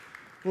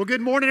Well,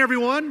 good morning,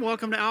 everyone.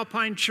 Welcome to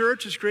Alpine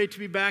Church. It's great to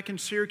be back in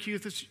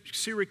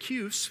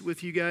Syracuse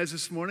with you guys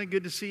this morning.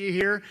 Good to see you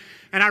here.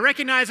 And I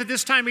recognize at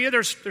this time of year,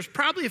 there's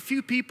probably a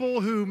few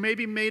people who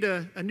maybe made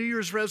a New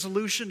Year's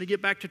resolution to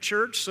get back to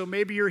church. So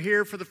maybe you're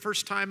here for the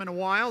first time in a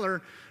while,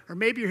 or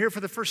maybe you're here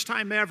for the first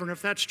time ever. And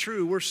if that's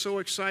true, we're so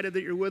excited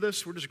that you're with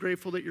us. We're just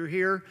grateful that you're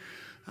here.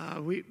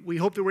 We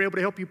hope that we're able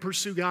to help you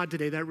pursue God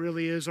today. That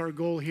really is our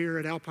goal here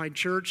at Alpine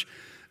Church.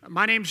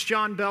 My name's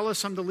John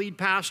Bellis. I'm the lead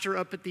pastor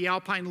up at the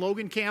Alpine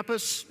Logan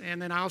campus, and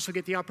then I also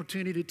get the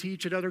opportunity to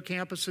teach at other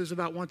campuses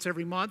about once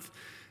every month,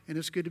 and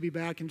it's good to be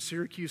back in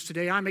Syracuse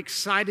today. I'm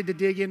excited to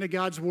dig into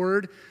God's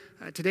Word.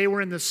 Today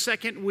we're in the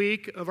second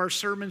week of our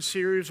sermon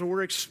series where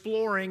we're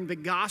exploring the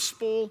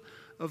Gospel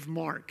of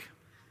Mark.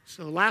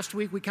 So last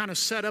week we kind of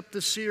set up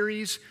the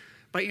series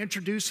by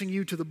introducing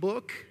you to the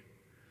book.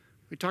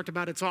 We talked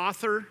about its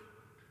author.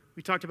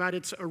 We talked about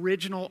its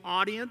original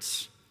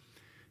audience.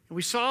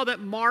 We saw that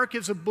Mark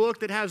is a book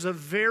that has a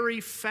very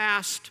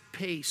fast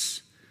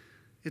pace.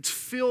 It's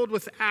filled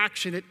with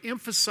action. It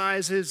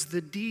emphasizes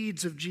the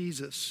deeds of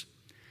Jesus.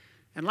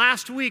 And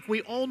last week,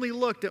 we only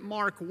looked at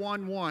Mark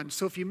 1:1.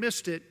 So if you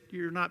missed it,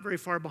 you're not very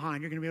far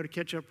behind. You're going to be able to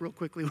catch up real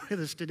quickly with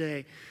us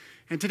today.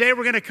 And today,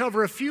 we're going to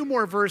cover a few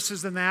more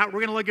verses than that. We're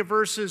going to look at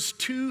verses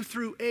 2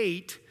 through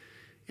 8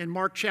 in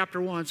Mark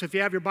chapter 1. So if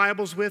you have your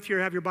Bibles with you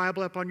or have your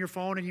Bible up on your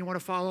phone and you want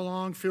to follow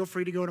along, feel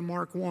free to go to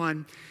Mark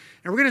 1.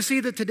 And we're going to see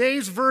that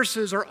today's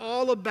verses are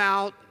all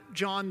about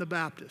John the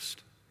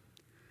Baptist.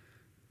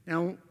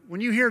 Now,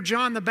 when you hear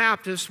John the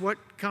Baptist,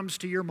 what comes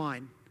to your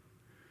mind?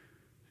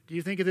 Do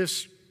you think of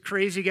this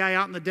crazy guy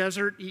out in the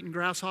desert eating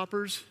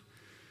grasshoppers?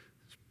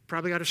 He's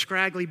probably got a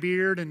scraggly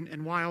beard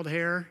and wild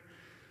hair.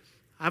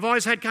 I've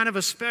always had kind of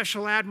a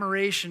special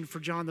admiration for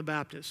John the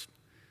Baptist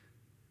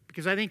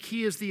because I think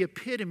he is the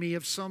epitome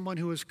of someone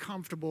who is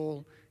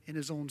comfortable in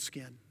his own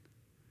skin.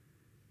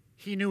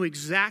 He knew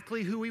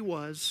exactly who he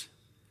was,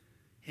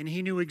 and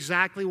he knew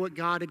exactly what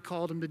God had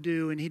called him to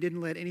do, and he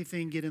didn't let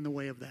anything get in the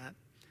way of that.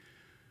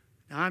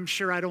 Now, I'm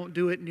sure I don't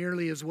do it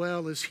nearly as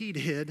well as he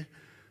did,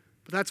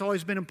 but that's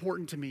always been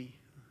important to me.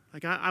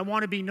 Like, I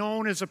want to be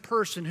known as a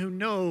person who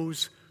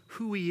knows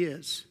who he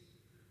is,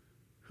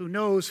 who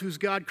knows who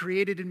God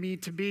created in me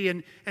to be,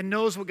 and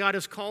knows what God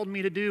has called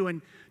me to do,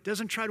 and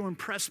doesn't try to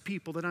impress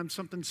people that I'm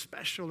something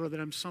special or that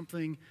I'm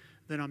something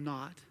that I'm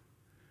not.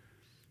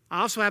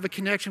 I also have a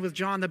connection with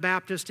John the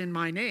Baptist in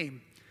my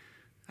name.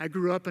 I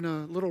grew up in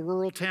a little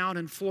rural town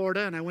in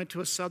Florida, and I went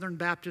to a Southern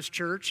Baptist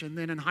church, and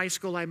then in high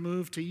school I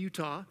moved to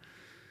Utah.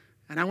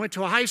 And I went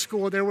to a high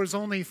school, there was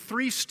only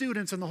 3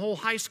 students in the whole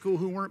high school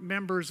who weren't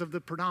members of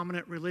the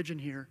predominant religion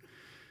here.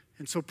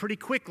 And so pretty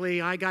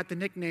quickly I got the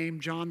nickname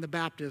John the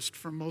Baptist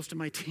from most of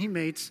my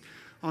teammates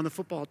on the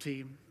football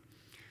team.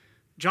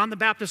 John the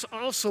Baptist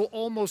also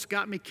almost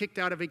got me kicked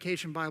out of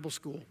Vacation Bible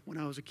School when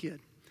I was a kid.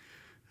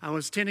 I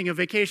was attending a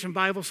Vacation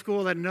Bible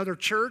School at another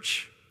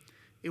church.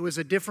 It was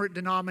a different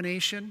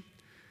denomination.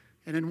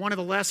 And in one of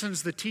the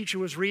lessons, the teacher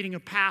was reading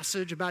a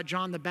passage about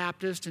John the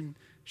Baptist, and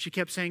she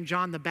kept saying,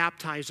 John the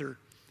Baptizer.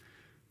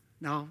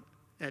 Now,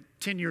 at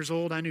 10 years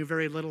old, I knew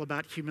very little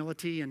about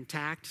humility and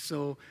tact.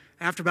 So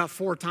after about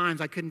 4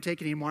 times, I couldn't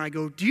take it anymore. I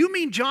go, do you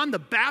mean John the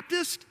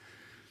Baptist?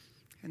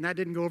 And that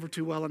didn't go over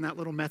too well in that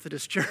little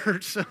Methodist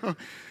church. So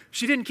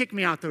she didn't kick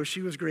me out, though.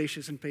 She was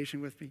gracious and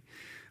patient with me.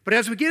 But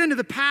as we get into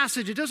the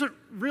passage, it doesn't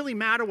really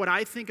matter what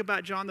I think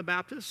about John the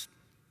Baptist.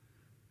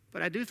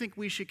 But I do think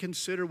we should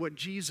consider what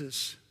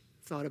Jesus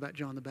thought about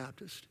John the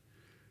Baptist.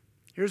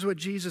 Here's what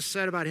Jesus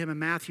said about him in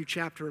Matthew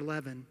chapter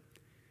 11.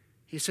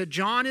 He said,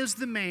 John is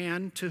the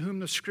man to whom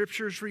the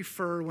scriptures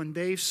refer when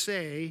they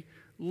say,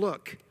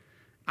 look,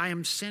 I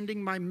am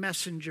sending my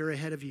messenger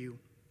ahead of you,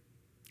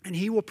 and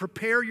he will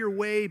prepare your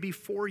way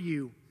before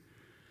you.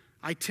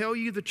 I tell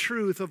you the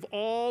truth, of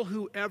all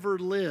who ever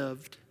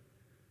lived,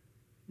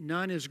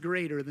 none is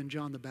greater than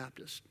John the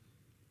Baptist.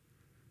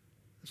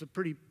 That's a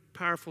pretty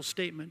powerful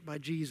statement by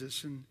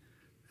Jesus, and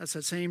that's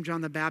that same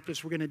John the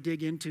Baptist we're going to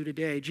dig into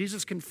today.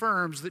 Jesus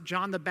confirms that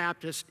John the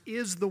Baptist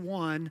is the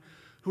one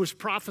who was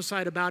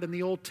prophesied about in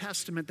the Old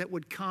Testament that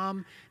would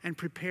come and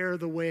prepare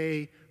the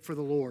way for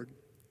the Lord.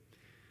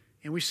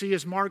 And we see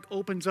as Mark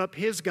opens up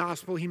his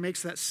gospel, he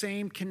makes that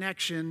same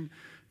connection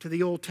to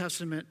the Old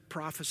Testament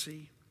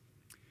prophecy.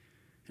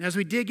 And as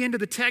we dig into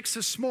the text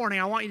this morning,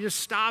 I want you to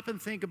stop and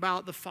think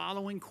about the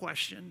following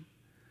question.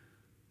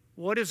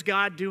 What is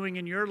God doing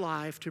in your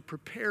life to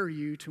prepare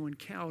you to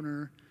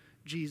encounter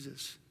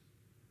Jesus?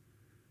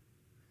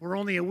 We're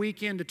only a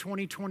week into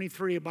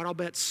 2023, but I'll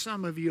bet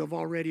some of you have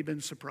already been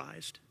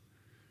surprised.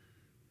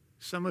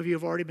 Some of you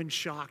have already been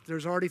shocked.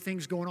 There's already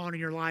things going on in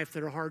your life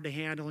that are hard to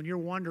handle, and you're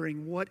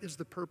wondering, what is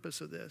the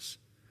purpose of this?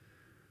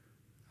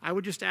 I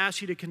would just ask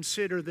you to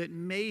consider that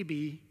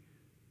maybe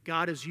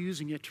God is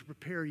using it to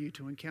prepare you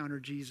to encounter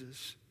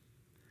Jesus.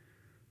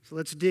 So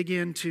let's dig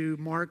into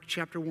Mark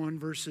chapter 1,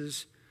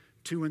 verses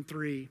 2 and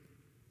 3.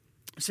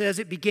 It says,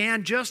 it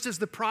began just as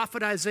the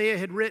prophet Isaiah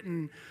had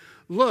written,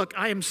 look,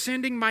 I am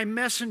sending my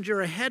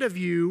messenger ahead of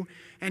you,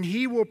 and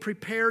he will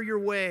prepare your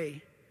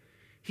way.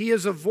 He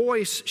is a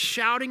voice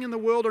shouting in the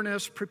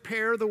wilderness,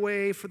 prepare the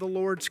way for the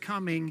Lord's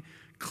coming,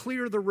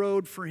 clear the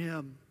road for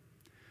him.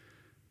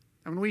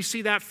 And when we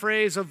see that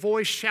phrase, a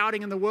voice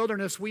shouting in the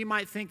wilderness, we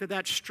might think that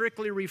that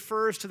strictly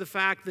refers to the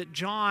fact that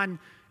John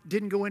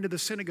didn't go into the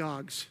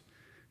synagogues.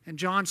 And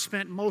John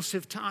spent most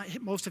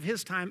of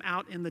his time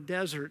out in the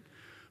desert.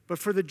 But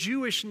for the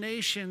Jewish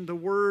nation, the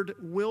word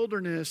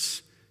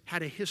wilderness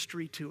had a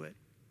history to it.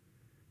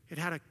 It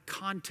had a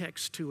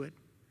context to it.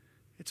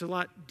 It's a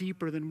lot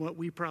deeper than what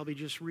we probably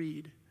just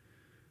read.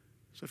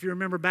 So if you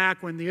remember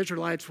back when the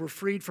Israelites were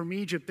freed from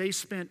Egypt, they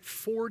spent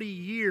 40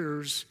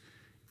 years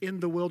in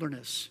the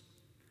wilderness.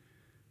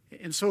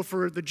 And so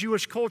for the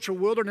Jewish culture,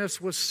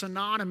 wilderness was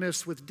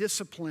synonymous with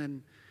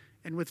discipline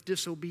and with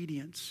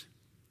disobedience.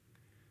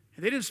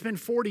 And they didn't spend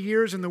 40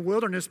 years in the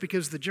wilderness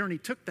because the journey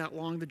took that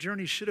long. The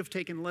journey should have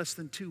taken less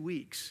than 2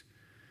 weeks.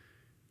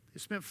 They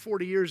spent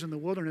 40 years in the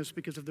wilderness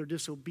because of their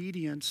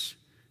disobedience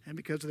and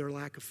because of their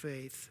lack of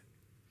faith.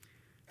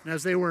 And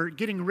as they were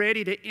getting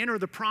ready to enter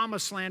the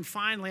promised land,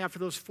 finally, after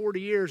those 40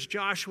 years,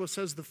 Joshua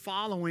says the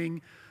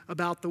following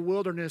about the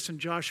wilderness in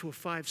Joshua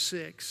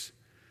 5:6. It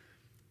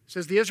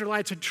says, the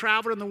Israelites had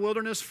traveled in the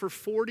wilderness for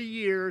 40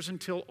 years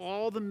until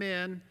all the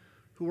men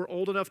who were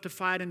old enough to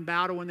fight in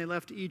battle when they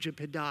left Egypt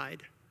had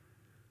died.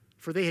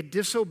 For they had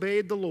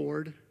disobeyed the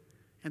Lord,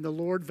 and the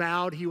Lord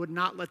vowed he would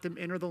not let them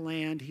enter the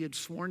land he had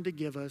sworn to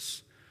give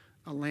us,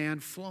 a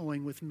land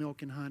flowing with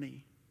milk and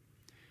honey.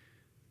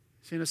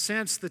 So in a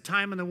sense, the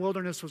time in the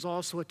wilderness was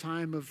also a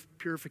time of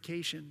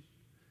purification.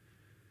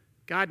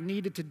 God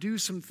needed to do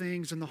some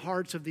things in the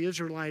hearts of the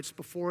Israelites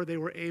before they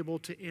were able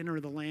to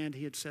enter the land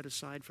he had set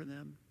aside for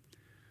them.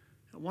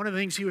 And one of the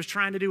things he was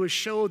trying to do was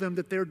show them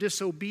that their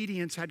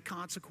disobedience had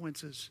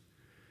consequences.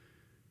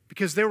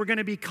 Because there were going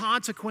to be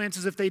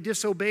consequences if they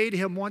disobeyed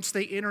him once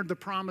they entered the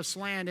promised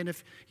land. And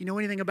if you know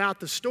anything about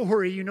the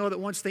story, you know that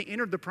once they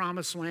entered the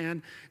promised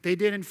land, they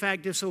did in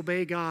fact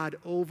disobey God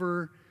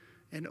over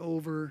and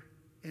over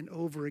and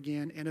over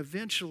again, and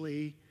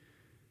eventually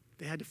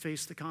they had to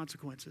face the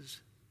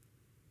consequences.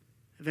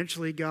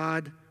 Eventually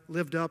God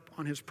lived up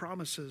on his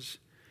promises.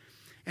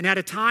 And at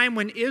a time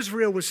when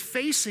Israel was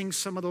facing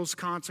some of those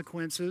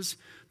consequences,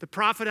 the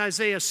prophet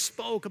Isaiah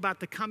spoke about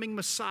the coming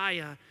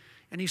Messiah,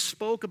 and he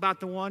spoke about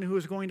the one who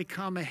was going to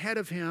come ahead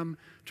of him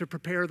to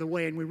prepare the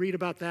way. And we read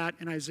about that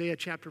in Isaiah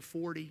chapter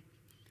 40.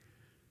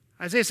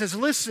 Isaiah says,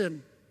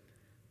 listen,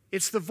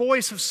 it's the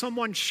voice of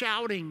someone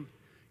shouting,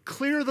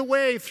 clear the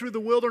way through the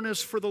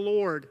wilderness for the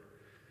Lord.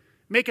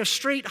 Make a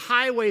straight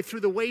highway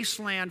through the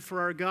wasteland for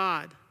our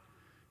God.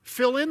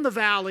 Fill in the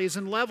valleys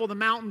and level the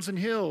mountains and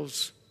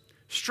hills.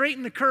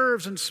 Straighten the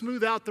curves and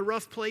smooth out the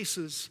rough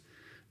places.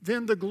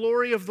 Then the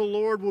glory of the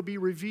Lord will be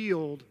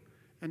revealed,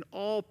 and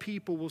all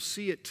people will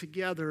see it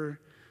together.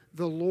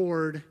 The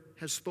Lord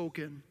has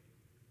spoken.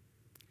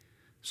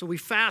 So we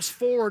fast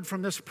forward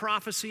from this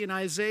prophecy in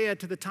Isaiah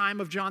to the time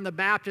of John the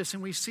Baptist,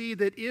 and we see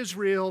that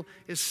Israel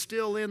is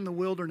still in the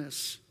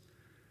wilderness.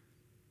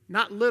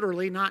 Not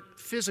literally, not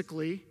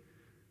physically.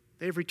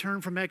 They've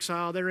returned from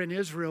exile, they're in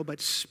Israel, but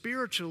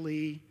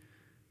spiritually,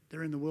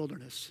 they're in the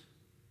wilderness.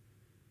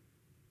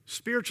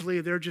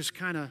 Spiritually, they're just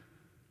kind of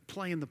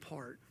playing the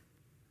part.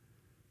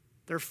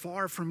 They're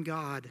far from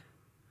God.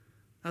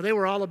 Now, they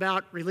were all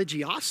about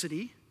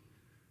religiosity.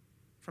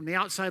 From the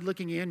outside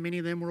looking in, many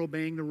of them were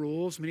obeying the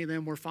rules. Many of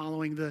them were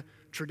following the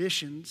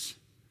traditions.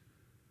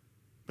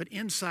 But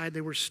inside,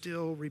 they were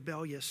still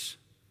rebellious.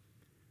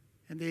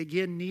 And they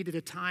again needed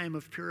a time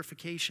of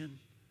purification.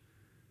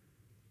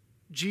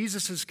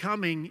 Jesus'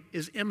 coming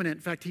is imminent.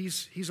 In fact,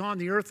 he's on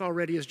the earth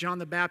already as John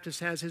the Baptist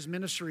has his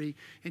ministry.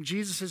 And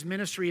Jesus'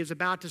 ministry is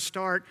about to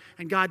start.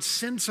 And God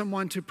sends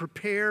someone to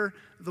prepare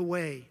the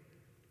way.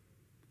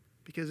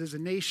 Because as a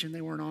nation, they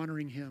weren't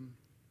honoring him.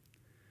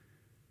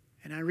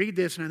 And I read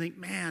this and I think,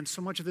 man,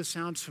 so much of this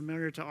sounds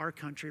familiar to our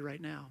country right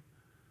now.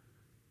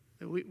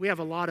 We have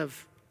a lot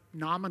of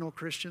nominal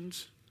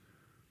Christians,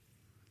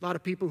 a lot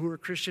of people who are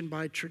Christian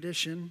by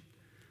tradition,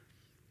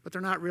 but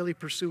they're not really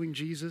pursuing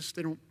Jesus.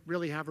 They don't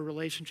really have a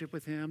relationship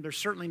with him. They're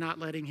certainly not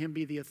letting him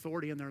be the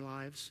authority in their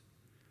lives.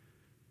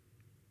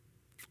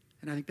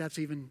 And I think that's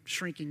even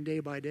shrinking day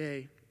by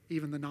day,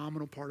 even the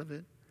nominal part of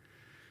it.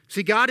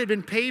 See, God had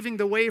been paving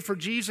the way for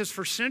Jesus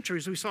for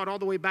centuries. We saw it all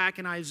the way back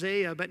in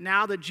Isaiah. But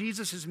now that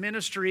Jesus'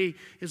 ministry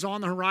is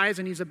on the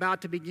horizon, he's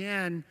about to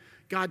begin,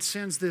 God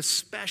sends this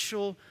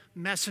special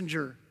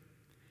messenger.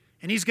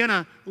 And he's going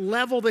to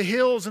level the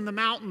hills and the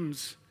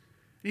mountains.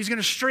 And he's going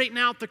to straighten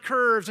out the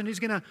curves. And he's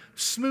going to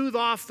smooth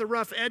off the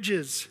rough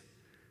edges.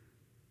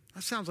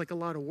 That sounds like a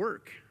lot of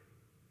work.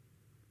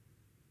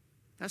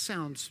 That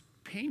sounds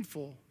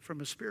painful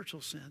from a spiritual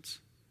sense.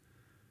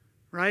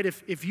 Right?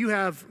 If you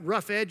have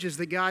rough edges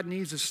that God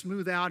needs to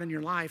smooth out in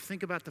your life,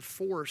 think about the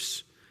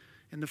force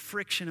and the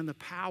friction and the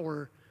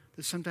power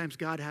that sometimes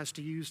God has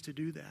to use to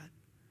do that.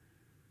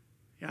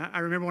 Yeah, I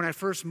remember when I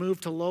first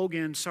moved to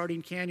Logan,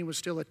 Sardine Canyon was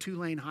still a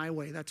 2-lane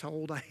highway. That's how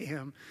old I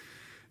am.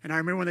 And I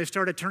remember when they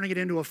started turning it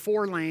into a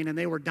 4-lane and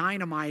they were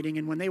dynamiting.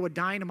 And when they would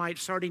dynamite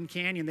Sardine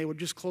Canyon, they would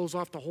just close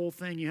off the whole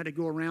thing. You had to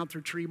go around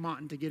through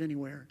Tremonton to get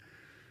anywhere.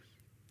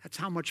 That's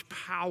how much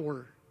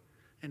power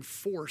and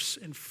force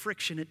and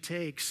friction it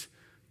takes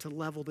to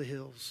level the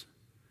hills,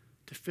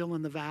 to fill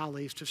in the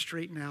valleys, to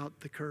straighten out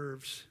the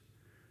curves.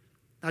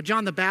 Now,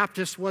 John the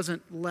Baptist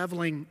wasn't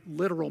leveling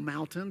literal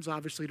mountains,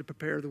 obviously, to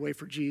prepare the way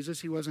for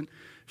Jesus. He wasn't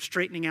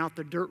straightening out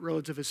the dirt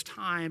roads of his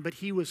time, but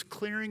he was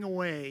clearing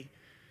away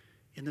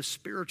in the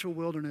spiritual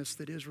wilderness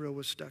that Israel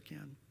was stuck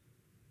in.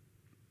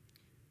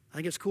 I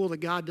think it's cool that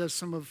God does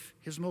some of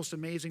his most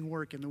amazing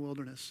work in the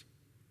wilderness.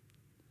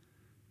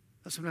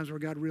 That's sometimes where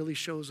God really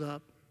shows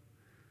up.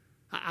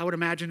 I would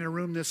imagine in a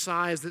room this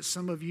size that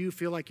some of you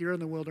feel like you're in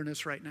the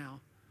wilderness right now.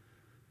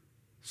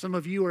 Some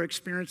of you are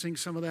experiencing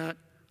some of that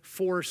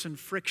force and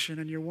friction,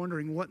 and you're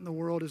wondering, what in the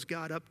world is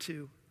God up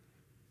to?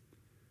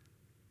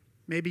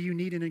 Maybe you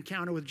need an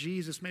encounter with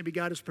Jesus. Maybe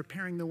God is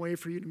preparing the way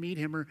for you to meet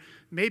him. Or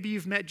maybe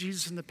you've met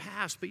Jesus in the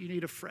past, but you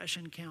need a fresh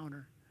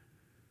encounter.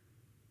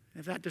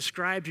 If that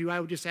describes you,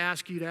 I would just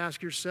ask you to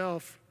ask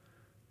yourself,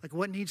 like,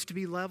 what needs to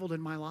be leveled in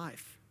my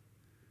life?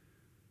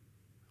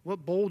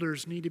 What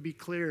boulders need to be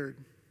cleared?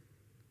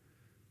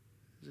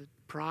 Is it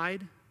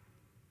pride?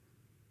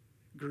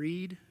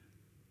 Greed?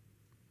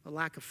 A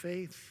lack of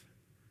faith?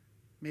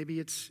 Maybe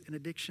it's an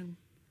addiction.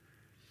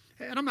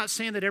 And I'm not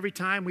saying that every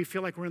time we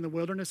feel like we're in the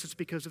wilderness, it's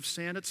because of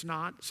sin. It's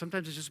not.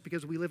 Sometimes it's just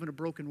because we live in a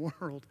broken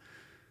world.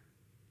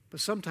 But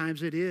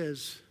sometimes it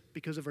is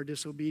because of our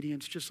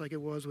disobedience, just like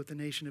it was with the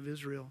nation of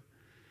Israel.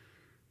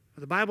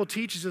 The Bible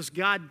teaches us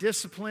God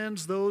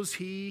disciplines those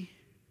he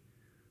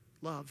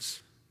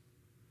loves.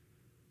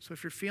 So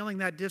if you're feeling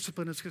that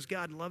discipline, it's because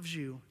God loves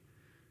you.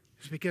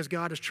 It's because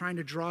God is trying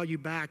to draw you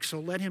back. So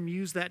let him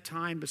use that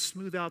time to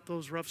smooth out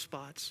those rough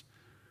spots.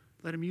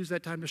 Let him use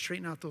that time to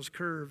straighten out those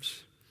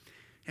curves.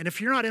 And if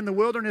you're not in the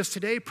wilderness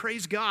today,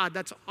 praise God.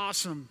 That's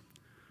awesome.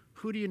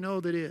 Who do you know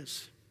that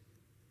is?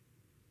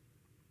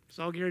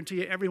 So I'll guarantee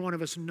you, every one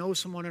of us knows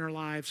someone in our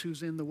lives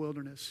who's in the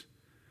wilderness.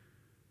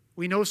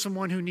 We know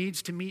someone who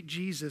needs to meet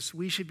Jesus.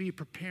 We should be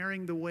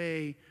preparing the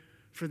way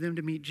for them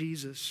to meet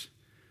Jesus.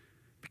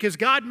 Because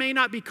God may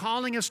not be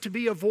calling us to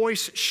be a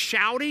voice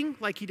shouting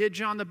like he did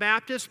John the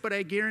Baptist, but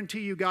I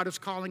guarantee you God is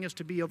calling us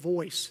to be a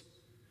voice.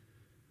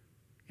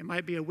 It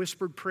might be a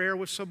whispered prayer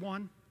with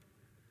someone.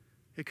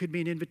 It could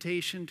be an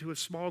invitation to a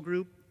small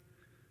group,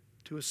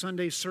 to a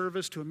Sunday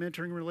service, to a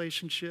mentoring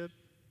relationship.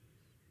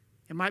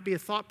 It might be a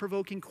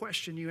thought-provoking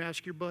question you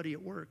ask your buddy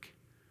at work.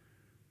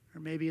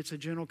 Or maybe it's a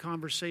gentle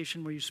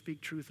conversation where you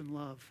speak truth and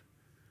love.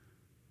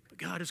 But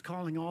God is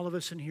calling all of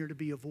us in here to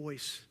be a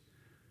voice.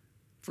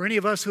 For any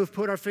of us who have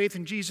put our faith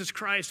in Jesus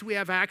Christ, we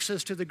have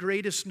access to the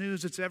greatest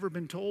news that's ever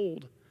been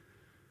told.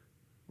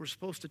 We're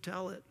supposed to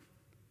tell it.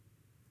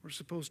 We're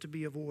supposed to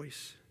be a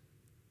voice.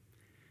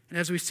 And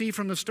as we see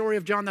from the story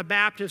of John the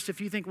Baptist,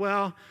 if you think,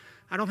 well,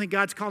 I don't think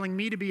God's calling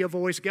me to be a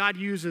voice, God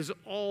uses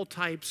all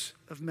types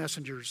of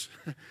messengers.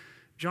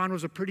 John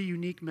was a pretty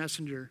unique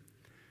messenger.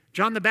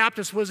 John the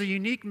Baptist was a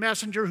unique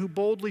messenger who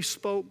boldly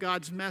spoke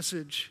God's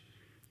message.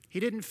 He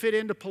didn't fit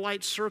into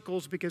polite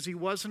circles because he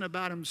wasn't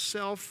about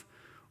himself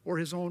or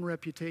his own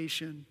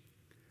reputation.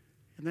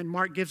 And then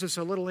Mark gives us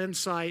a little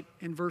insight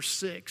in verse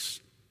 6.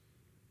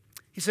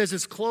 He says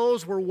his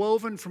clothes were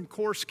woven from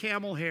coarse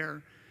camel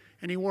hair,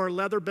 and he wore a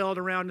leather belt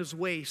around his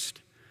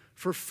waist.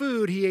 For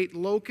food, he ate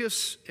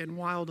locusts and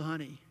wild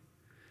honey.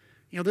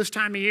 You know, this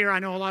time of year, I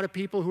know a lot of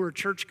people who are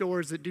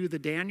churchgoers that do the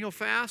Daniel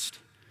fast.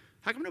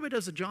 How come nobody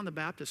does the John the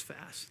Baptist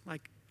fast?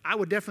 Like, I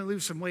would definitely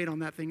lose some weight on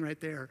that thing right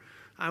there.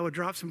 I would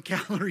drop some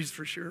calories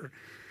for sure.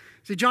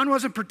 See, John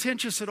wasn't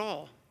pretentious at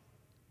all.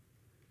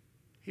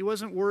 He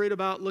wasn't worried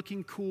about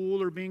looking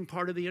cool or being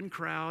part of the in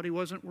crowd. He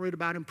wasn't worried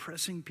about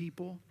impressing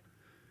people.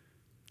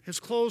 His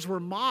clothes were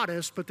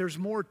modest, but there's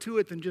more to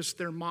it than just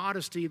their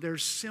modesty.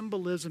 There's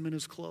symbolism in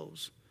his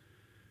clothes.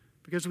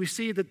 Because we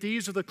see that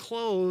these are the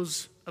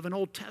clothes of an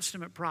Old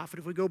Testament prophet.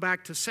 If we go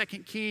back to 2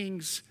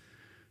 Kings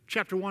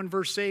chapter 1,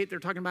 verse 8, they're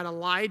talking about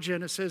Elijah,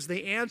 and it says,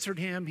 they answered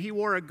him, he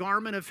wore a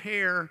garment of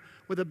hair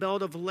with a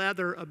belt of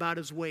leather about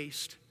his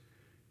waist.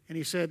 And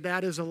he said,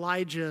 that is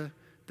Elijah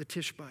the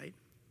Tishbite.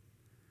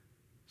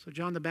 So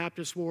John the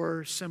Baptist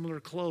wore similar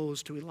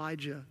clothes to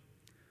Elijah.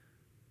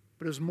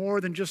 But it was more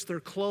than just their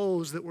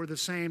clothes that were the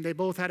same. They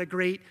both had a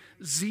great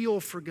zeal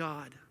for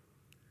God.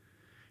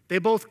 They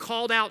both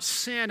called out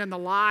sin in the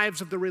lives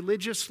of the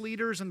religious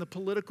leaders and the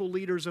political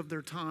leaders of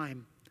their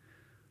time.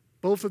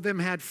 Both of them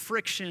had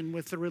friction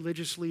with the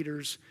religious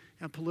leaders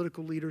and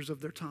political leaders of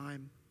their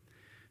time.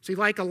 See,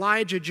 like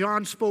Elijah,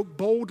 John spoke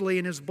boldly,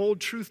 and his bold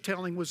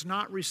truth-telling was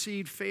not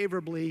received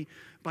favorably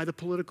by the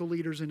political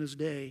leaders in his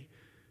day,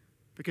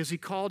 because he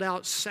called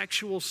out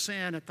sexual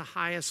sin at the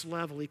highest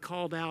level. He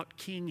called out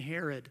King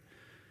Herod.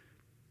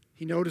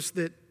 He noticed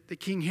that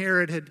King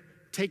Herod had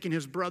taken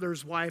his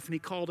brother's wife, and he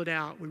called it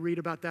out. We read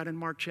about that in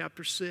Mark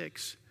chapter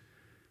 6.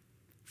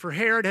 For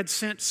Herod had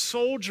sent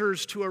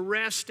soldiers to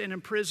arrest and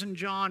imprison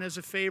John as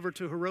a favor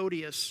to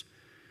Herodias.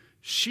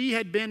 She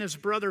had been his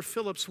brother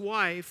Philip's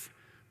wife,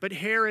 but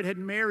Herod had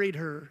married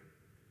her.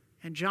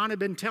 And John had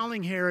been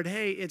telling Herod,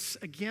 hey, it's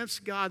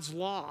against God's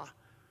law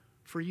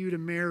for you to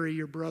marry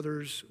your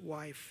brother's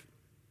wife.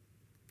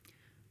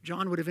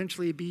 John would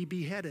eventually be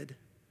beheaded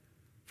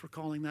for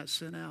calling that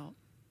sin out.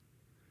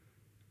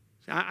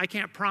 See, I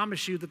can't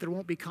promise you that there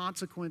won't be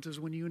consequences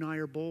when you and I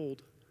are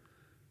bold.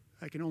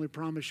 I can only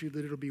promise you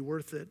that it'll be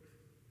worth it.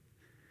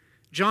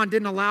 John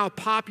didn't allow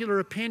popular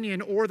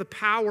opinion or the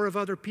power of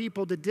other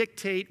people to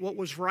dictate what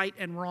was right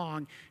and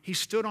wrong. He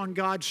stood on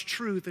God's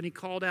truth and he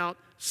called out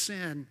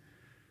sin.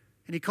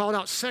 And he called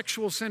out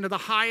sexual sin to the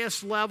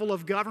highest level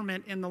of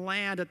government in the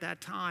land at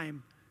that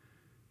time.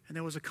 And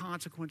there was a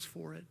consequence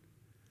for it.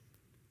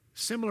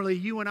 Similarly,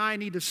 you and I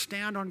need to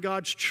stand on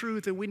God's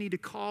truth and we need to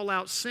call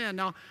out sin.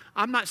 Now,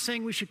 I'm not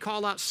saying we should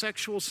call out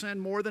sexual sin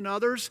more than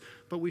others,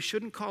 but we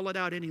shouldn't call it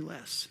out any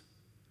less.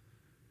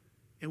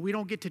 And we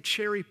don't get to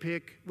cherry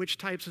pick which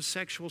types of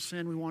sexual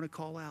sin we want to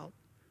call out.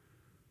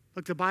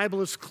 Look, the Bible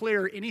is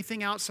clear.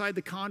 Anything outside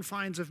the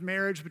confines of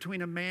marriage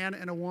between a man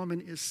and a woman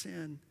is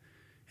sin,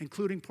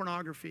 including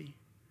pornography.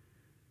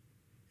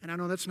 And I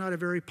know that's not a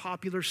very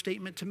popular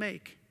statement to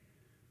make.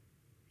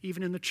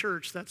 Even in the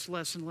church, that's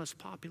less and less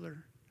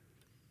popular.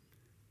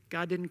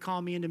 God didn't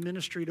call me into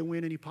ministry to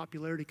win any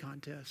popularity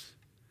contests.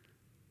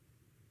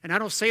 And I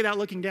don't say that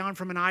looking down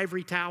from an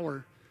ivory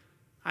tower.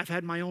 I've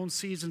had my own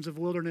seasons of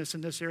wilderness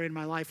in this area in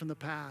my life in the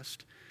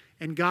past.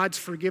 And God's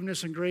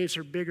forgiveness and grace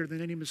are bigger than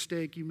any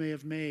mistake you may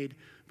have made.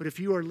 But if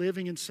you are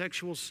living in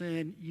sexual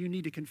sin, you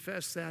need to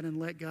confess that and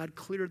let God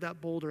clear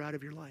that boulder out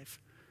of your life.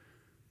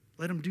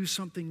 Let him do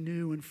something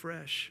new and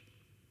fresh.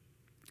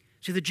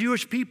 See, the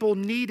Jewish people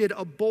needed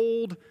a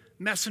bold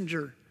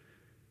messenger.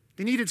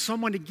 They needed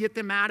someone to get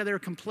them out of their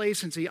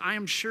complacency. I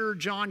am sure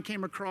John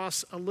came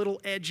across a little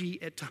edgy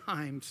at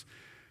times.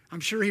 I'm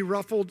sure he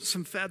ruffled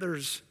some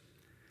feathers.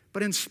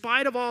 But in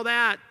spite of all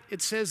that,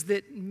 it says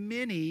that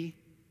many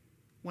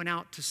went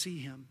out to see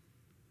him.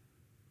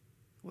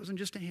 It wasn't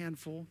just a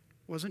handful.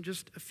 It wasn't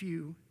just a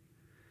few.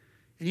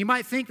 And you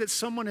might think that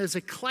someone as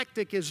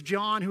eclectic as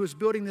John, who was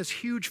building this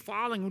huge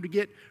following, would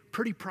get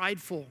pretty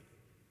prideful.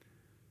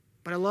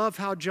 But I love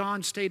how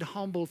John stayed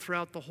humble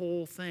throughout the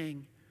whole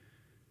thing.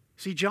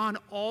 See, John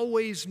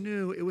always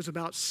knew it was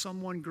about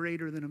someone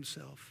greater than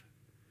himself.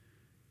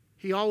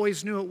 He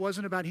always knew it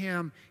wasn't about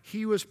him.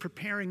 He was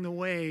preparing the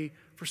way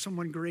for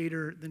someone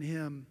greater than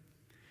him.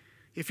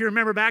 If you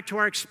remember back to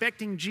our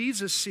Expecting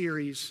Jesus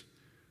series,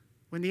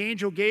 when the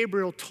angel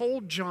Gabriel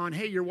told John,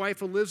 hey, your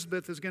wife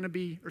Elizabeth is going to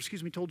be,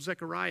 told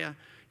Zechariah,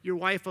 your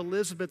wife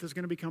Elizabeth is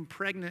going to become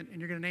pregnant and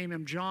you're going to name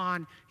him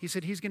John. He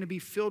said he's going to be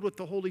filled with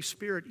the Holy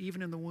Spirit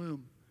even in the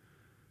womb.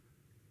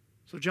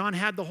 So John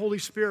had the Holy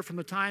Spirit from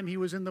the time he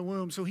was in the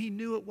womb, so he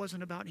knew it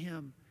wasn't about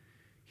him.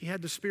 He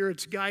had the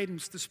Spirit's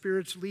guidance, the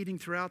Spirit's leading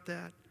throughout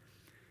that.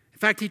 In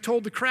fact, he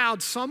told the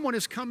crowd, someone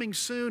is coming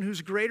soon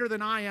who's greater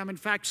than I am. In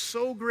fact,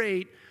 so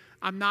great,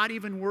 I'm not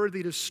even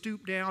worthy to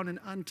stoop down and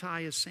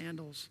untie his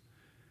sandals.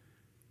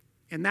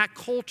 In that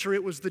culture,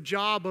 it was the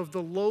job of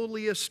the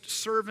lowliest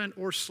servant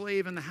or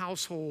slave in the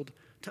household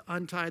to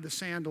untie the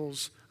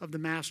sandals of the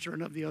master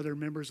and of the other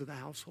members of the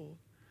household.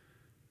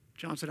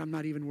 John said, I'm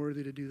not even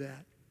worthy to do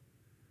that.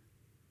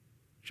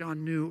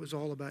 John knew it was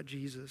all about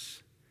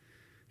Jesus.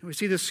 And we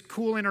see this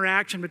cool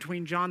interaction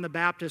between John the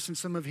Baptist and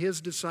some of his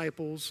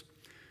disciples.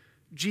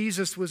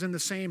 Jesus was in the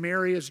same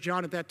area as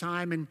John at that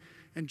time,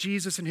 and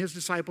Jesus and his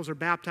disciples are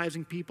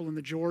baptizing people in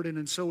the Jordan,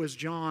 and so is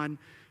John.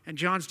 And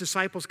John's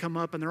disciples come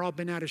up, and they're all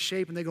bent out of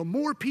shape, and they go,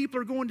 more people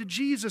are going to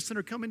Jesus than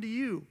are coming to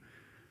you.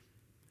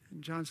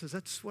 And John says,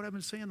 that's what I've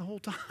been saying the whole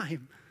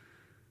time.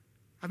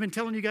 I've been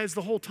telling you guys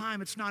the whole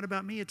time, it's not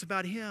about me, it's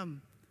about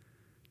him.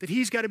 That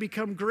he's got to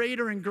become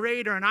greater and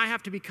greater, and I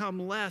have to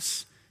become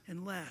less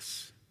and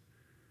less.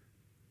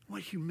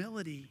 What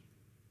humility.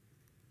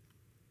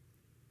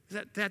 Is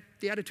that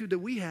the attitude that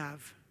we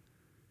have?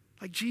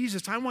 Like,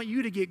 Jesus, I want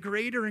you to get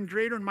greater and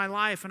greater in my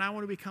life, and I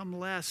want to become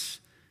less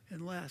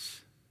and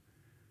less.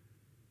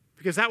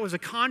 Because that was a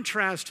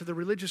contrast to the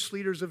religious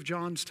leaders of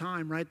John's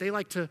time, right? They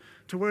like to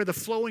wear the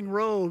flowing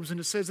robes, and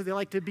it says that they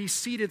like to be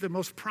seated at the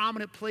most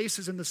prominent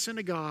places in the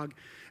synagogue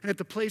and at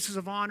the places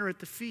of honor at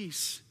the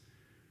feasts.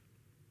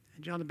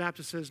 And John the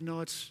Baptist says,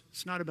 no, it's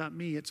not about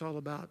me. It's all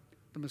about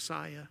the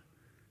Messiah.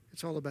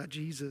 It's all about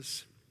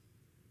Jesus.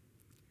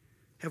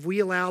 Have we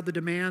allowed the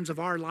demands of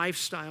our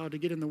lifestyle to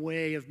get in the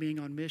way of being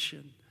on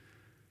mission?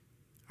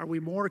 Are we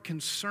more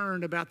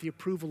concerned about the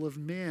approval of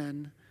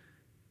men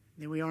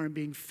than we are in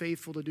being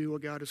faithful to do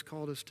what God has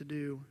called us to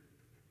do?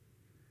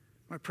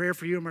 My prayer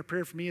for you and my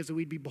prayer for me is that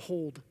we'd be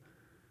bold.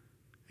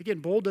 Again,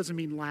 bold doesn't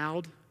mean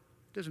loud.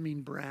 It doesn't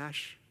mean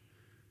brash.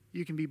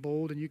 You can be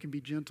bold and you can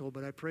be gentle,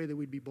 but I pray that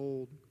we'd be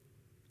bold.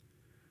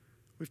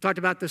 We've talked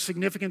about the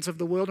significance of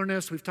the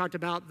wilderness. We've talked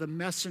about the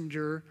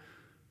messenger.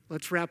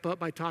 Let's wrap up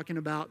by talking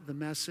about the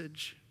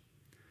message.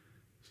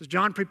 So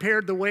John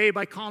prepared the way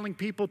by calling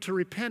people to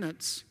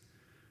repentance,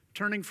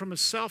 turning from a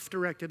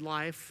self-directed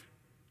life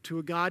to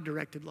a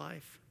God-directed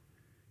life.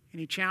 And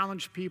he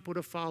challenged people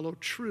to follow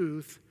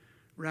truth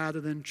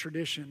rather than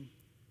tradition.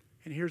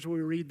 And here's where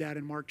we read that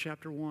in Mark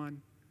chapter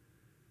 1.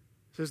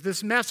 It says,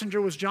 this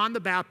messenger was John the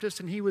Baptist,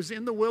 and he was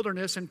in the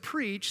wilderness and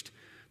preached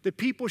that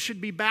people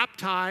should be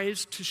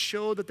baptized to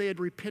show that they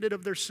had repented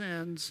of their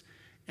sins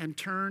and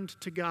turned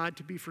to God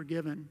to be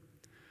forgiven.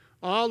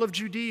 All of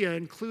Judea,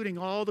 including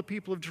all the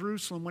people of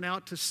Jerusalem, went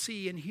out to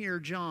see and hear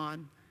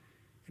John.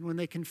 And when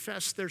they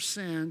confessed their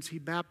sins, he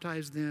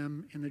baptized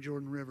them in the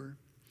Jordan River.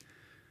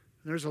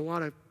 There's a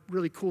lot of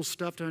really cool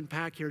stuff to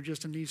unpack here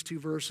just in these two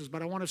verses.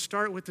 But I want to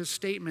start with this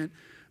statement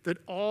that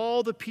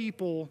all the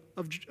people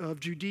of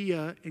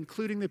Judea,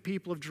 including the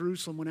people of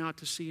Jerusalem, went out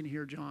to see and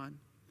hear John.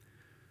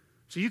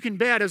 So you can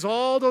bet as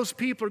all those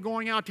people are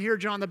going out to hear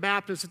John the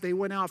Baptist that they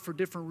went out for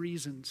different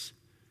reasons.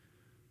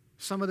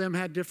 Some of them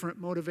had different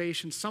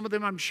motivations. Some of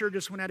them, I'm sure,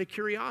 just went out of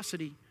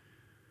curiosity.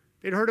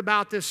 They'd heard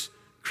about this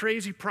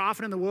crazy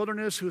prophet in the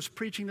wilderness who was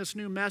preaching this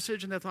new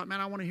message, and they thought, man,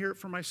 I want to hear it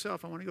for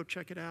myself. I want to go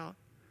check it out.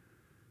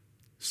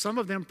 Some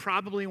of them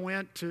probably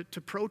went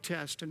to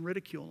protest and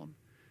ridicule him.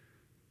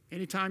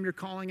 Anytime you're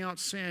calling out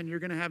sin, you're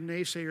going to have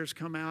naysayers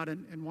come out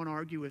and want to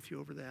argue with you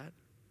over that.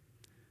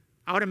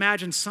 I would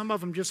imagine some of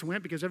them just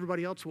went because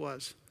everybody else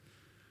was,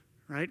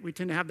 right? We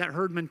tend to have that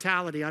herd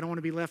mentality. I don't want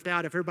to be left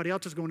out. If everybody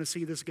else is going to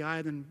see this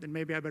guy, then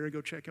maybe I better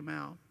go check him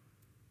out.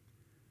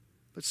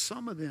 But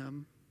some of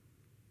them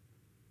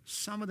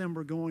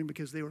were going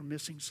because they were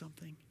missing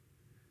something.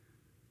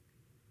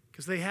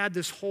 Because they had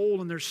this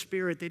hole in their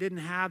spirit. They didn't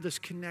have this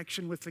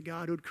connection with the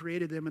God who had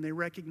created them, and they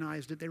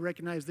recognized it. They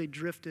recognized they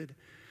drifted.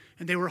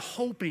 And they were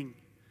hoping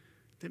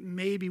that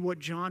maybe what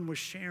John was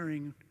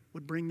sharing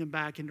would bring them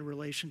back into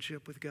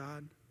relationship with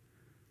God.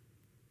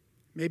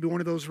 Maybe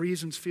one of those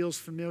reasons feels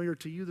familiar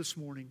to you this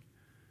morning.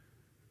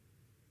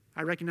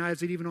 I recognize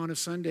that even on a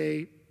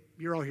Sunday,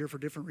 you're all here for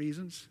different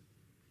reasons.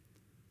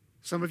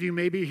 Some of you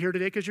may be here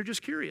today because you're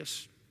just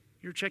curious.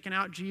 You're checking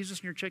out Jesus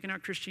and you're checking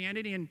out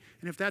Christianity, and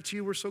if that's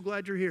you, we're so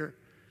glad you're here.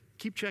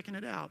 Keep checking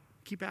it out.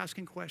 Keep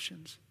asking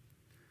questions.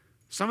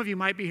 Some of you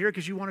might be here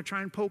because you want to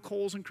try and poke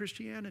holes in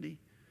Christianity.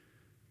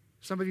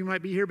 Some of you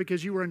might be here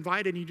because you were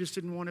invited and you just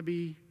didn't want to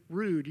be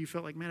rude. You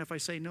felt like, man, if I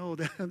say no,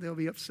 they'll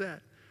be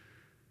upset.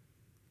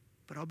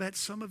 But I'll bet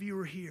some of you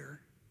are here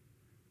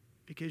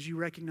because you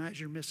recognize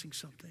you're missing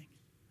something.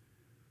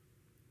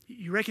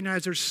 You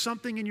recognize there's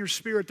something in your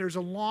spirit, there's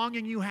a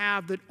longing you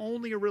have that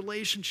only a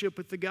relationship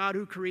with the God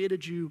who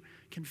created you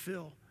can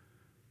fill.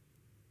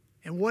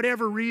 And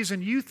whatever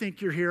reason you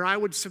think you're here, I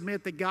would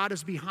submit that God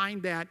is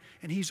behind that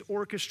and He's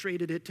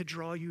orchestrated it to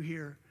draw you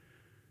here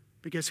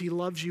because He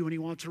loves you and He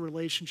wants a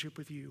relationship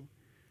with you.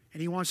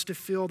 And He wants to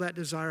fill that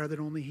desire that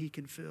only He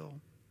can fill.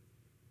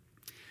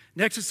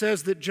 Next it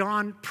says that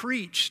John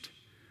preached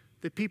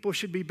that people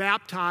should be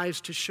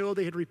baptized to show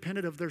they had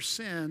repented of their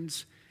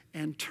sins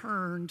and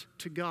turned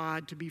to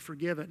God to be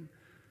forgiven.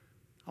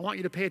 I want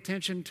you to pay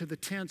attention to the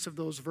tense of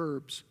those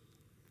verbs.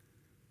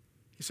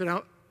 He said,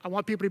 I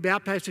want people to be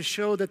baptized to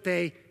show that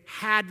they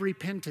had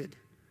repented,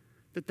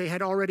 that they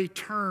had already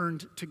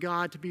turned to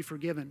God to be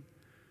forgiven.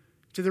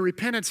 So the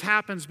repentance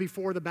happens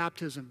before the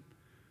baptism.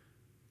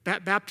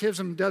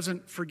 Baptism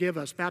doesn't forgive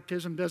us.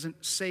 Baptism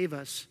doesn't save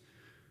us.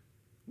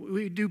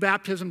 We do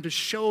baptism to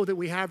show that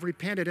we have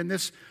repented. And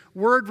this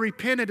word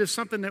repented is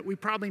something that we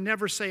probably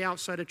never say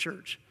outside of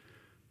church.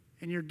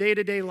 In your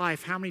day-to-day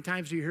life, how many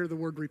times do you hear the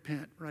word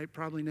repent, right?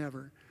 Probably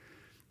never.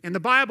 In the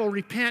Bible,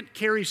 repent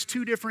carries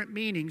two different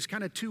meanings,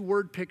 kind of two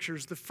word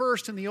pictures. The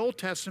first, in the Old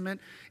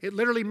Testament, it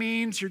literally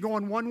means you're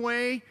going one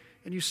way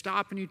and you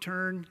stop and you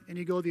turn and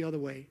you go the other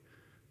way.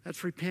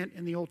 That's repent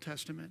in the Old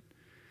Testament.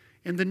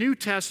 In the New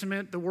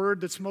Testament, the word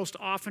that's most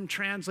often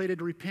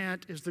translated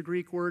repent is the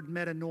Greek word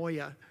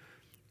metanoia.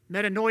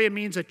 Metanoia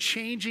means a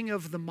changing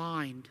of the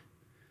mind.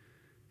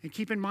 And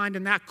keep in mind,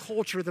 in that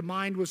culture, the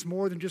mind was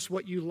more than just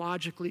what you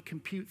logically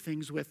compute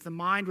things with. The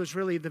mind was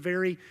really the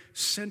very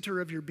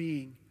center of your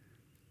being.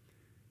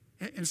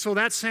 And so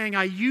that's saying,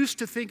 I used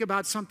to think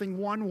about something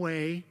one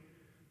way,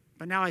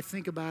 but now I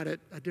think about it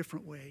a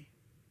different way.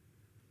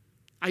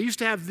 I used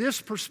to have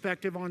this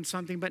perspective on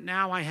something, but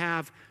now I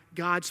have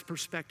God's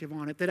perspective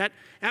on it. That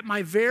at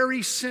my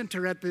very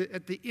center, at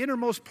the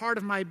innermost part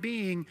of my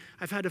being,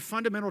 I've had a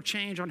fundamental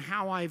change on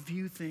how I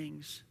view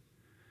things.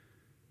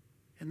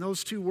 And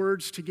those two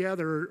words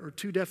together, or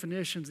two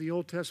definitions, the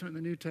Old Testament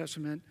and the New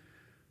Testament,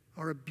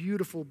 are a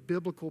beautiful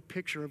biblical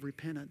picture of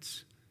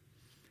repentance.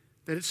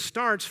 That it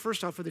starts,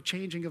 first off, with a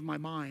changing of my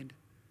mind.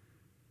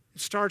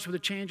 It starts with a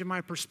change in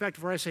my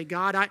perspective where I say,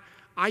 God,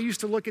 I used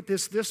to look at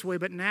this way,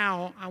 but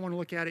now I want to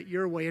look at it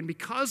your way. And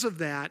because of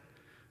that,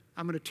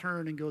 I'm going to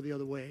turn and go the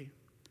other way.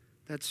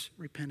 That's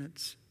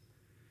repentance.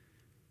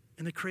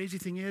 And the crazy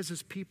thing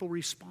is people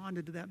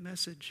responded to that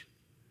message.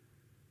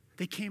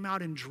 They came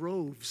out in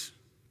droves.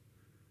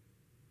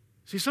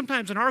 See,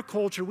 sometimes in our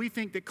culture, we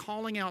think that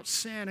calling out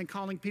sin and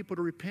calling people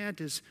to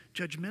repent is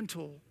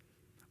judgmental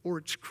or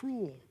it's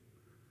cruel.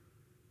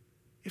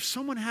 If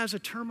someone has a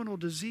terminal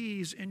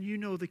disease and you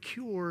know the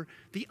cure,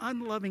 the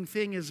unloving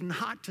thing is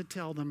not to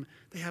tell them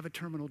they have a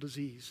terminal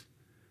disease.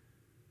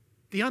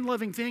 The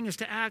unloving thing is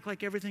to act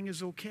like everything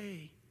is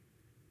okay.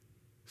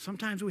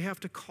 Sometimes we have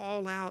to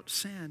call out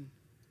sin.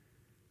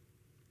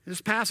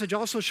 This passage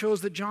also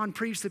shows that John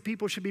preached that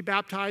people should be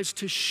baptized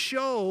to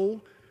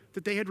show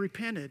that they had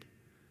repented.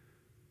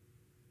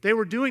 They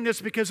were doing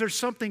this because there's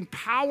something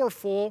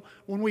powerful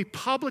when we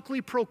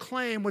publicly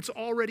proclaim what's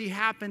already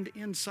happened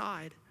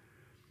inside.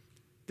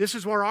 This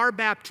is where our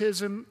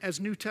baptism as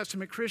New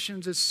Testament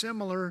Christians is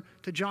similar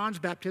to John's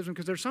baptism,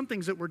 because there's some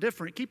things that were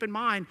different. Keep in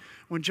mind,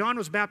 when John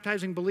was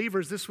baptizing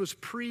believers, this was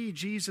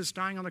pre-Jesus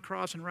dying on the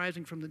cross and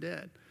rising from the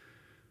dead.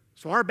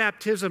 So our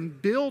baptism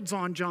builds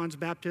on John's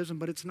baptism,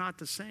 but it's not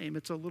the same.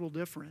 It's a little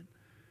different.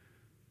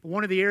 But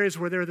one of the areas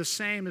where they're the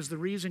same is the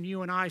reason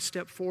you and I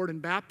step forward in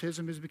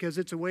baptism is because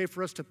it's a way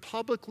for us to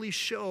publicly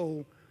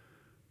show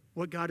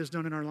what God has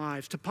done in our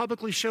lives, to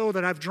publicly show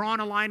that I've drawn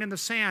a line in the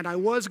sand. I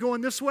was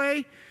going this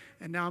way,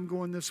 and now I'm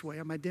going this way.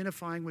 I'm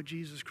identifying with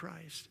Jesus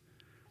Christ.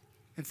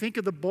 And think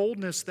of the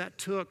boldness that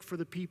took for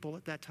the people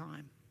at that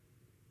time.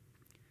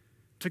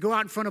 To go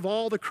out in front of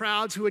all the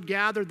crowds who had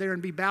gathered there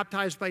and be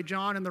baptized by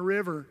John in the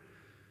river.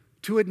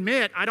 To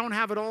admit, I don't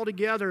have it all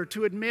together.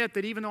 To admit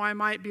that even though I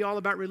might be all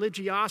about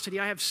religiosity,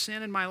 I have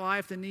sin in my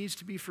life that needs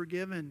to be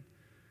forgiven.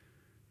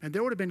 And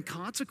there would have been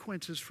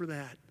consequences for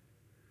that.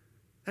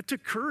 That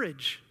took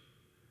courage.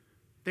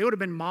 They would have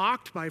been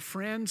mocked by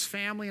friends,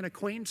 family, and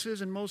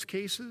acquaintances in most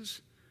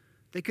cases.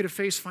 They could have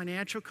faced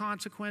financial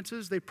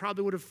consequences. They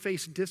probably would have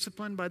faced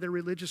discipline by their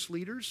religious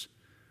leaders.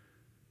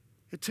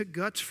 It took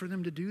guts for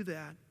them to do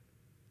that.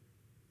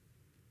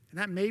 And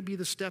that may be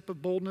the step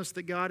of boldness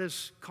that God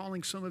is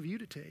calling some of you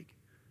to take.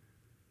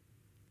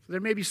 So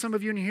there may be some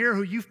of you in here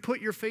who you've put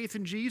your faith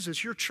in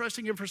Jesus. You're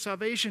trusting Him for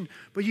salvation,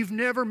 but you've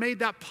never made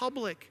that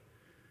public.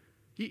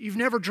 You've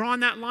never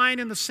drawn that line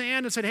in the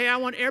sand and said, hey, I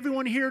want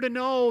everyone here to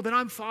know that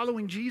I'm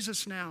following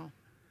Jesus now.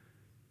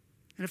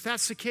 And if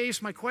that's the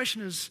case, my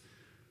question is,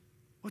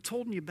 what's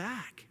holding you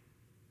back?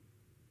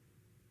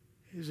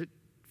 Is it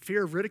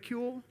fear of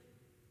ridicule?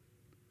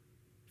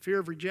 Fear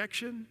of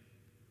rejection?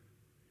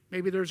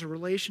 Maybe there's a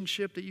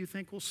relationship that you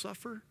think will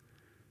suffer.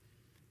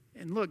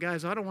 And look,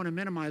 guys, I don't want to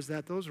minimize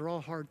that. Those are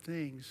all hard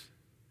things.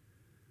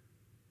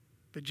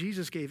 But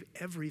Jesus gave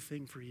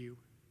everything for you.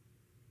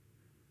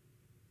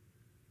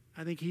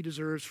 I think He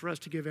deserves for us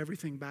to give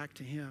everything back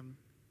to Him.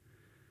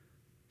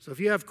 So if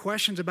you have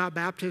questions about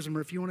baptism, or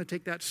if you want to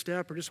take that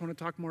step or just want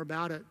to talk more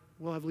about it,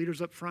 we'll have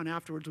leaders up front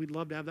afterwards. We'd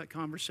love to have that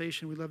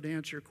conversation. We'd love to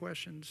answer your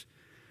questions.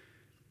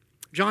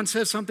 John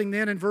says something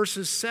then in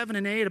verses 7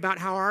 and 8 about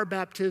how our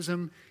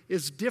baptism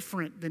is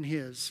different than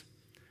his.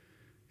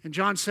 In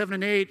John 7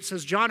 and 8, it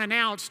says, John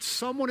announced,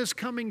 someone is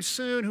coming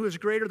soon who is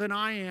greater than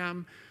I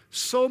am,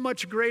 so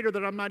much greater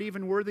that I'm not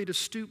even worthy to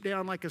stoop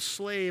down like a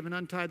slave and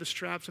untie the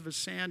straps of his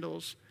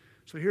sandals.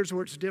 So here's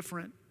where it's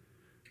different.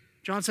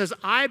 John says,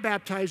 I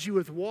baptize you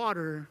with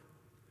water,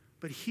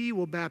 but he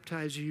will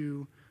baptize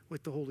you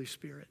with the Holy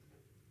Spirit.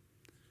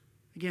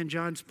 Again,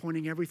 John's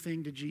pointing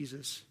everything to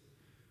Jesus.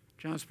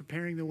 John's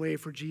preparing the way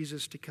for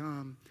Jesus to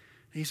come.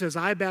 And he says,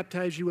 I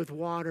baptize you with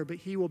water, but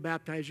he will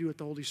baptize you with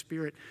the Holy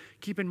Spirit.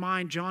 Keep in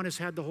mind, John has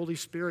had the Holy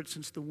Spirit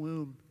since the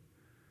womb.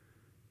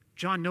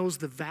 John knows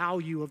the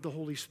value of the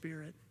Holy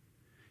Spirit.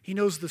 He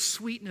knows the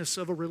sweetness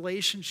of a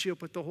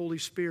relationship with the Holy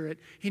Spirit.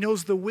 He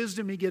knows the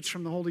wisdom he gets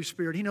from the Holy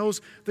Spirit. He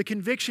knows the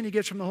conviction he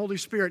gets from the Holy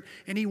Spirit,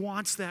 and he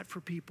wants that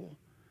for people.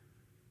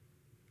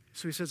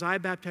 So he says, I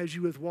baptize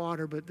you with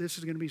water, but this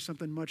is going to be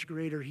something much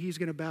greater. He's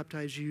going to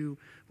baptize you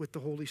with the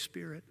Holy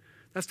Spirit.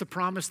 That's the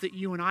promise that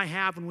you and I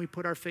have when we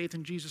put our faith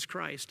in Jesus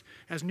Christ.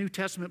 As New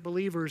Testament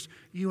believers,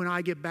 you and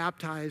I get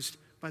baptized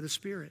by the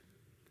Spirit.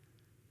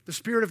 The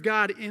Spirit of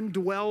God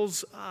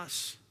indwells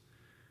us.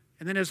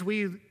 And then as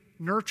we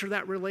nurture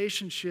that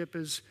relationship,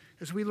 as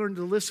we learn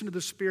to listen to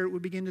the Spirit, we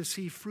begin to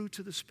see fruits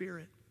of the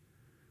Spirit.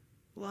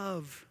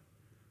 Love,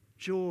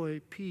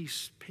 joy,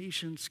 peace,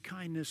 patience,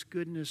 kindness,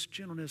 goodness,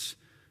 gentleness,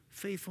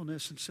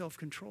 faithfulness, and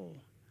self-control.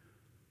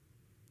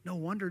 No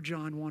wonder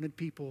John wanted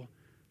people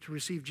to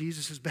receive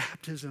Jesus'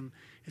 baptism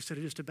instead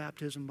of just a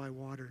baptism by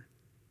water.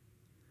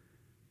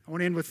 I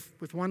want to end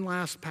with one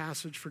last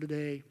passage for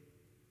today.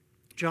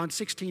 John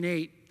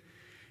 16:8.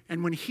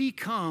 And when he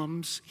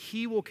comes,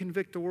 he will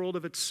convict the world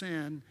of its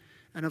sin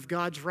and of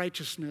God's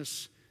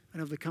righteousness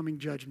and of the coming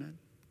judgment.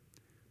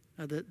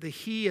 Now, the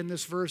he in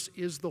this verse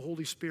is the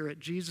Holy Spirit.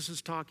 Jesus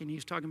is talking.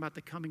 He's talking about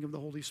the coming of the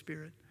Holy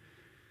Spirit.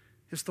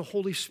 It's the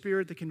Holy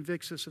Spirit that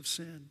convicts us of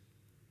sin.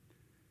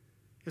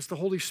 It's the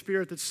Holy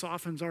Spirit that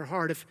softens our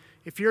heart.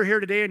 If you're here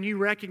today and you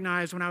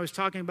recognize when I was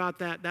talking about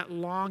that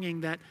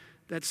longing,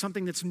 that's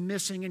something that's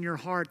missing in your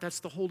heart,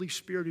 that's the Holy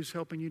Spirit who's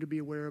helping you to be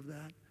aware of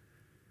that.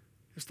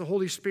 It's the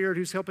Holy Spirit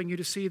who's helping you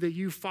to see that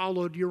you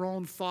followed your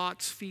own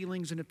thoughts,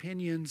 feelings, and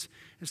opinions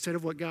instead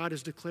of what God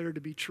has declared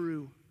to be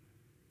true.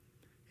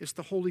 It's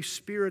the Holy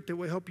Spirit that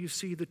will help you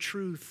see the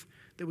truth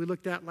that we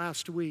looked at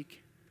last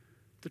week.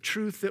 The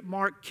truth that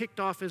Mark kicked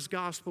off his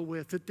gospel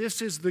with, that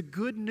this is the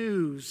good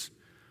news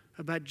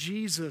about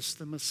Jesus,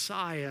 the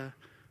Messiah,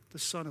 the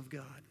Son of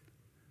God.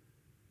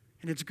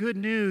 And it's good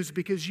news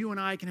because you and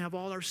I can have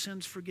all our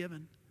sins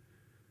forgiven.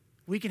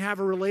 We can have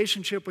a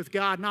relationship with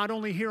God, not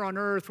only here on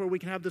earth where we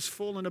can have this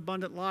full and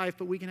abundant life,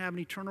 but we can have an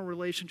eternal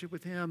relationship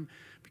with Him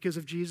because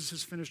of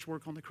Jesus' finished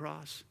work on the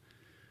cross.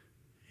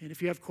 And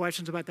if you have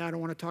questions about that or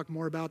want to talk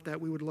more about that,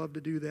 we would love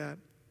to do that.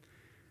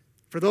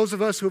 For those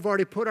of us who have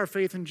already put our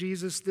faith in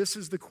Jesus, this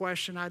is the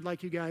question I'd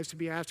like you guys to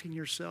be asking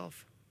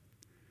yourself.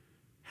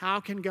 How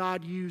can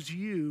God use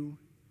you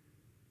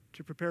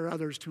to prepare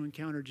others to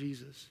encounter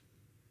Jesus?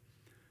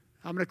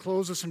 I'm going to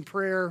close this in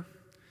prayer.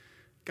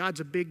 God's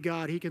a big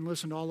God. He can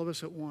listen to all of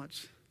us at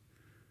once.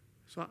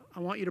 So I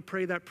want you to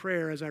pray that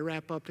prayer as I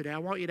wrap up today. I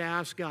want you to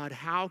ask God,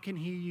 how can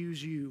He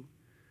use you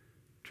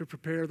to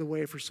prepare the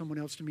way for someone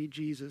else to meet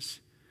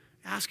Jesus?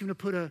 Ask Him to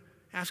put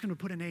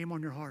a name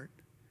on your heart.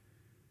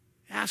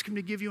 Ask Him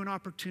to give you an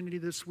opportunity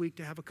this week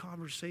to have a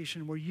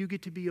conversation where you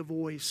get to be a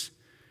voice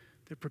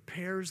that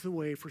prepares the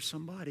way for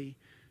somebody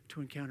to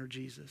encounter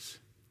Jesus.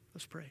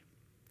 Let's pray.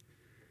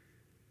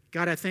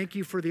 God, I thank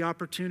you for the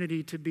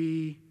opportunity to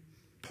be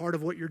part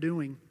of what you're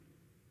doing.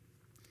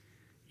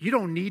 You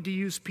don't need to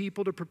use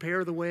people to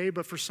prepare the way,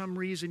 but for some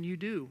reason you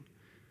do.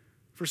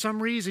 For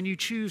some reason you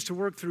choose to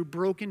work through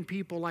broken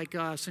people like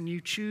us, and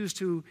you choose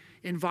to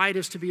invite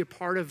us to be a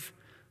part of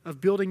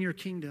building your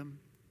kingdom.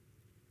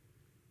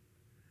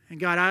 And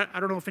God, I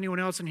don't know if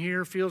anyone else in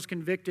here feels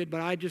convicted, but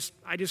I just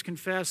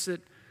confess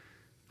that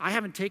I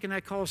haven't taken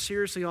that call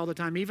seriously all the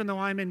time. Even though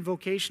I'm in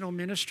vocational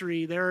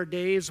ministry, there are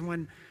days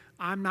when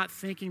I'm not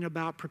thinking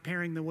about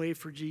preparing the way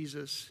for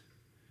Jesus.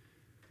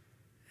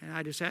 And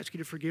I just ask you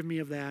to forgive me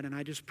of that, and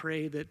I just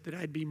pray that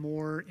I'd be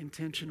more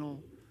intentional.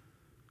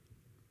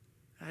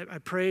 I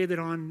pray that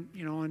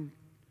on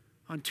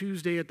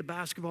Tuesday at the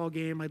basketball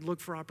game, I'd look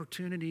for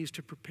opportunities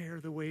to prepare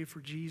the way for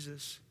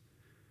Jesus.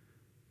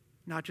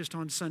 Not just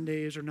on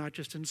Sundays, or not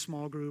just in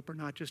small group, or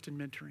not just in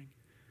mentoring.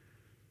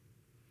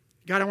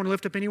 God, I want to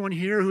lift up anyone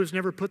here who has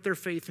never put their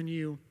faith in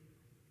you.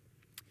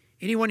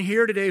 Anyone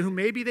here today who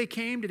maybe they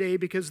came today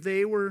because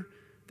they were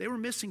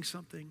missing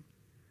something.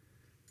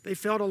 They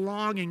felt a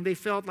longing. They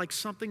felt like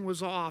something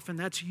was off, and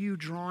that's you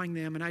drawing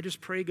them. And I just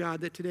pray,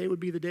 God, that today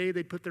would be the day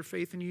they'd put their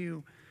faith in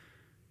you,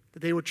 that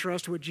they would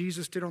trust what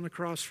Jesus did on the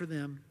cross for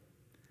them.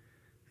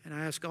 And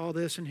I ask all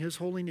this in His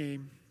holy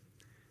name.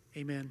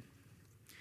 Amen.